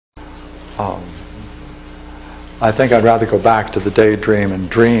Um, I think I'd rather go back to the daydream and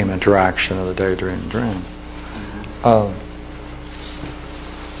dream interaction of the daydream and dream.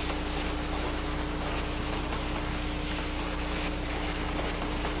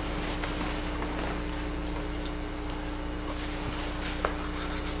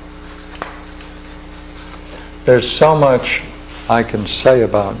 There's so much I can say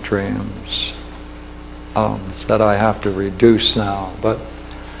about dreams that I have to reduce now, but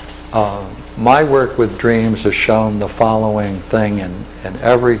my work with dreams has shown the following thing in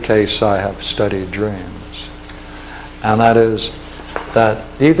every case I have studied dreams. And that is that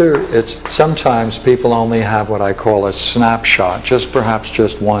either sometimes people only have what I call a snapshot, perhaps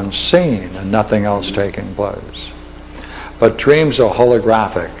just one scene and nothing else taking place. But dreams are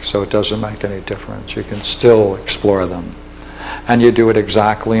holographic, so it doesn't make any difference. You can still explore them. And you do it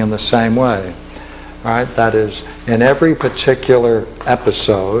exactly in the same way. All right? That is, in every particular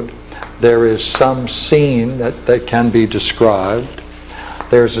episode, there is some scene that can be described.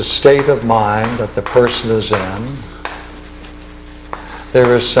 There's a state of mind that the person is in.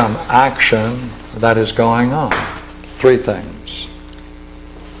 There is some action that is going on. Three things.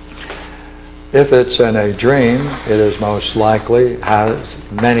 If it's in a dream, it is most likely has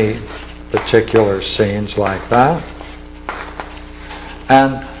many particular scenes like that.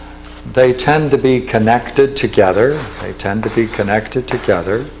 And they tend to be connected together. They tend to be connected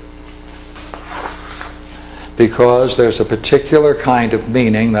together because there's a particular kind of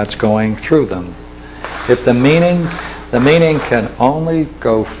meaning that's going through them. If the meaning can only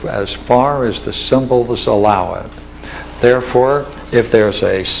go as far as the symbols allow it. Therefore, if there's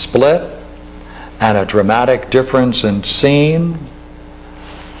a split and a dramatic difference in scene,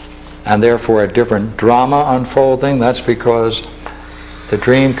 and therefore a different drama unfolding, that's because the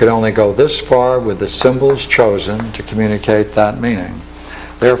dream could only go this far with the symbols chosen to communicate that meaning.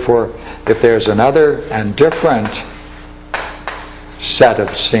 Therefore, if there's another and different set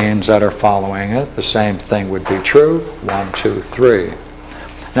of scenes that are following it, the same thing would be true. 1, 2, 3.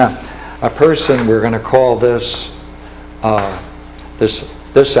 Now, a person, we're going to call this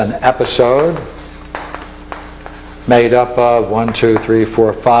this an episode made up of 1, 2, 3,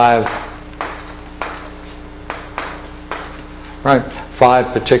 4, 5. Right,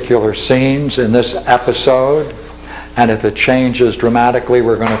 5 particular scenes in this episode. And if it changes dramatically,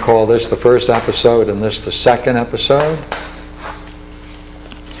 we're going to call this the first episode and this the second episode.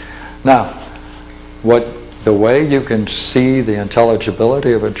 Now, the way you can see the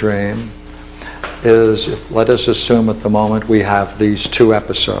intelligibility of a dream is, let us assume at the moment we have these 2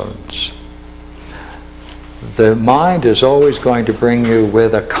 episodes. The mind is always going to bring you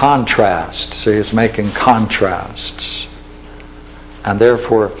with a contrast. See, it's making contrasts. And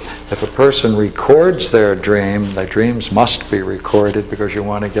therefore, if a person records their dream, the dreams must be recorded because you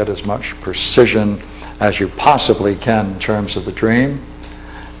want to get as much precision as you possibly can in terms of the dream.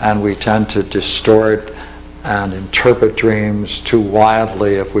 And we tend to distort and interpret dreams too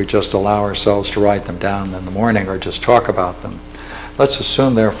wildly if we just allow ourselves to write them down in the morning or just talk about them. Let's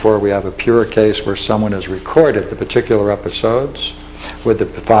assume, therefore, we have a pure case where someone has recorded the particular episodes with the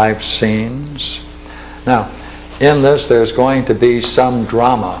 5 scenes. Now, in this, there's going to be some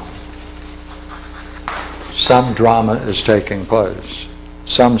drama. Some drama is taking place.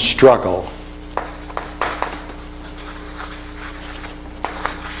 Some struggle.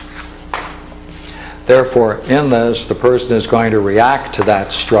 Therefore, in this, the person is going to react to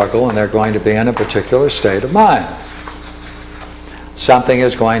that struggle and they're going to be in a particular state of mind. Something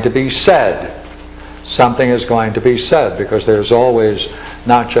is going to be said. Something is going to be said because there's always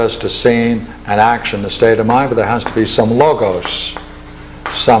not just a scene, an action, a state of mind, but there has to be some logos,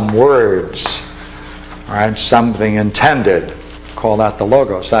 some words, all right, something intended. Call that the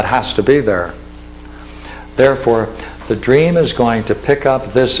logos. That has to be there. Therefore, the dream is going to pick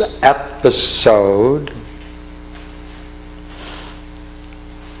up this episode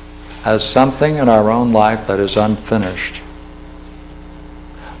as something in our own life that is unfinished.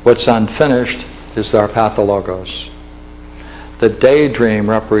 What's unfinished is our pathologos. The daydream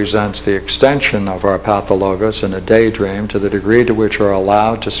represents the extension of our pathologos in a daydream to the degree to which we're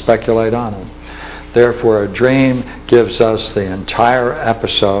allowed to speculate on it. Therefore, a dream gives us the entire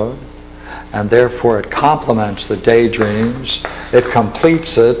episode, and therefore it complements the daydreams. It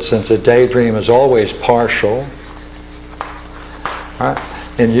completes it, since a daydream is always partial. Right?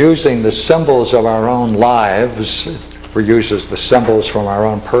 In using the symbols of our own lives, we use the symbols from our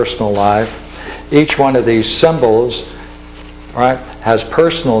own personal life. Each one of these symbols, right, has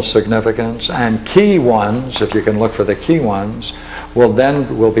personal significance, and key ones, if you can look for the key ones,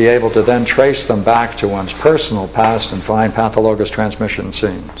 we'll be able to then trace them back to one's personal past and find pathologous transmission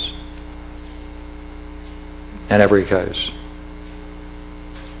scenes. in every case.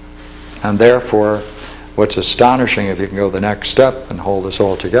 And therefore, what's astonishing, if you can go the next step and hold this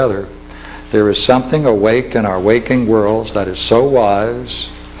all together, there is something awake in our waking worlds that is so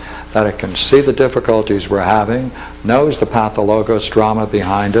wise that it can see the difficulties we're having, knows the pathologos drama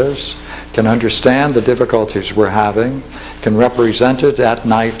behind us, can understand the difficulties we're having, can represent it at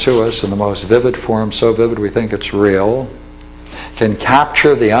night to us in the most vivid form, so vivid we think it's real, can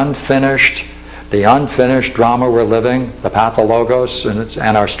capture the unfinished drama we're living, the pathologos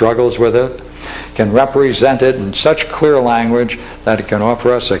and our struggles with it, can represent it in such clear language that it can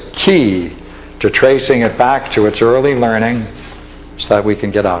offer us a key to tracing it back to its early learning so that we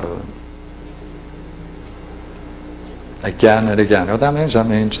can get out of it. Again and again. What that means? That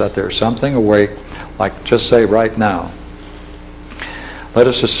means that there's something awake, like just say right now. Let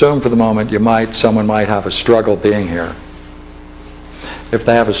us assume for the moment someone might have a struggle being here. If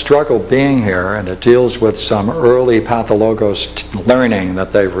they have a struggle being here and it deals with some early pathologos learning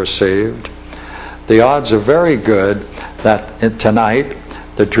that they've received, the odds are very good that tonight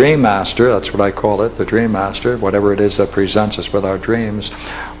the Dream Master, that's what I call it, the Dream Master, whatever it is that presents us with our dreams,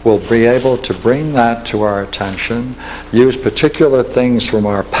 will be able to bring that to our attention, use particular things from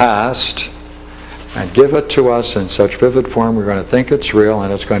our past, and give it to us in such vivid form we're going to think it's real,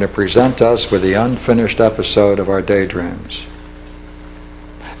 and it's going to present us with the unfinished episode of our daydreams.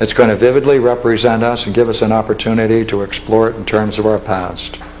 It's going to vividly represent us and give us an opportunity to explore it in terms of our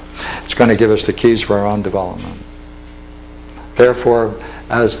past. It's going to give us the keys for our own development. Therefore,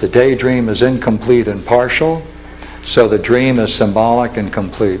 as the daydream is incomplete and partial, so the dream is symbolic and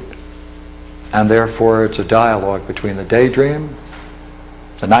complete. And therefore it's a dialogue between the daydream,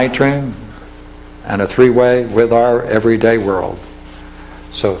 the night dream, and a three-way with our everyday world.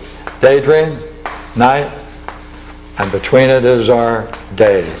 So daydream, night, and between it is our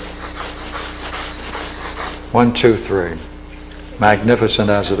day. 1, 2, 3. Magnificent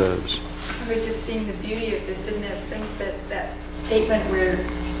as it is. I was just seeing the beauty of this in that sense, that statement where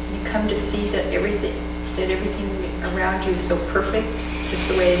you come to see that everything around you is so perfect, just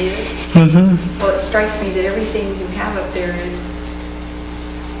the way it is. Mm-hmm. Well, it strikes me that everything you have up there is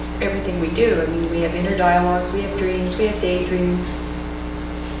everything we do. I mean, we have inner dialogues, we have dreams, we have daydreams,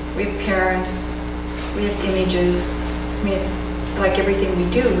 we have parents, we have images. I mean, it's like everything we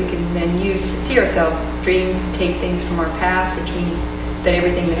do, we can then use to see ourselves. Dreams take things from our past, which means that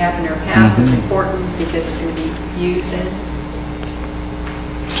everything that happened in our past is important because it's going to be used in.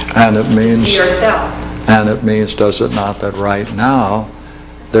 And it means, see ourselves. And it means, does it not, that right now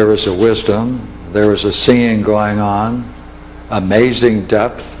there is a wisdom, there is a seeing going on, amazing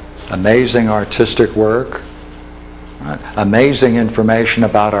depth, amazing artistic work, right? Amazing information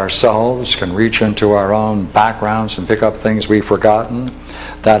about ourselves, can reach into our own backgrounds and pick up things we've forgotten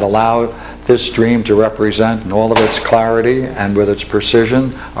that allow this dream to represent in all of its clarity and with its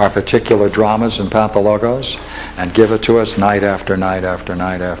precision our particular dramas and pathologos, and give it to us night after night after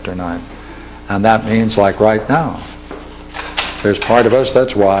night after night. And that means, like right now, there's part of us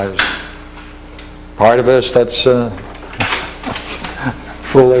that's wise, part of us that's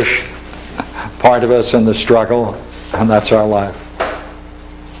foolish, part of us in the struggle, and that's our life.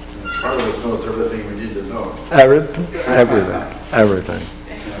 Part of us knows everything we need to know. Everything.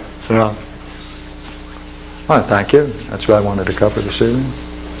 Yeah. Well, thank you. That's what I wanted to cover this evening.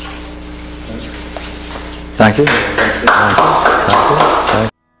 Thank you. Thank you. Thank you. Thank you.